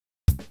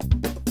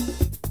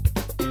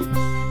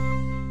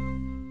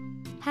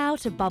How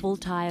to bubble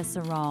tie a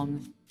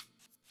sarong.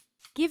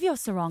 Give your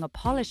sarong a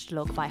polished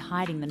look by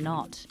hiding the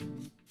knot.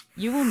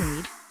 You will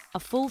need a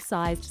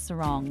full-sized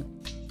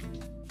sarong.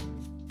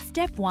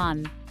 Step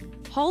 1.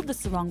 Hold the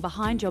sarong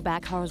behind your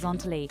back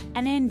horizontally,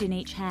 an end in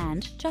each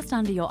hand, just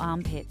under your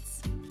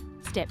armpits.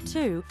 Step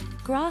 2.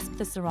 Grasp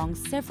the sarong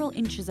several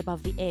inches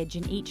above the edge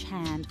in each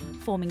hand,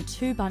 forming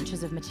 2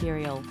 bunches of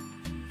material.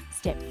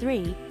 Step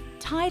 3.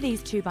 Tie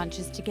these 2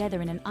 bunches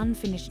together in an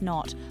unfinished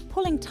knot,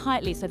 pulling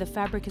tightly so the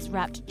fabric is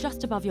wrapped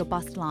just above your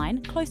bust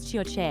line, close to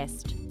your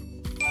chest.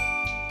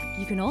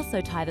 You can also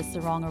tie the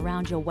sarong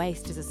around your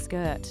waist as a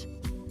skirt.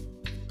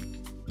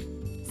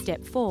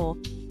 Step 4.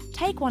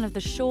 Take one of the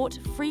short,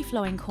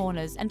 free-flowing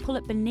corners and pull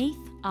it beneath,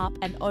 up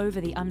and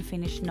over the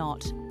unfinished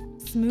knot.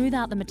 Smooth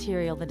out the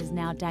material that is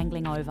now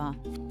dangling over.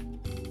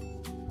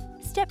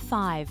 Step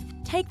 5.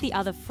 Take the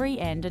other free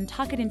end and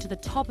tuck it into the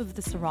top of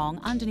the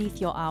sarong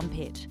underneath your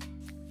armpit.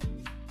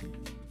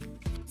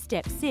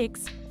 Step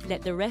 6.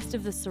 Let the rest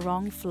of the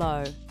sarong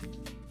flow.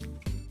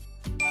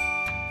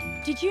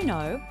 Did you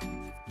know?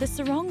 The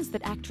sarongs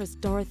that actress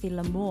Dorothy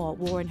Lamour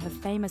wore in her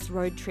famous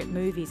road trip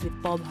movies with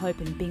Bob Hope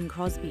and Bing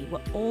Crosby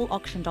were all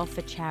auctioned off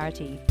for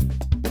charity.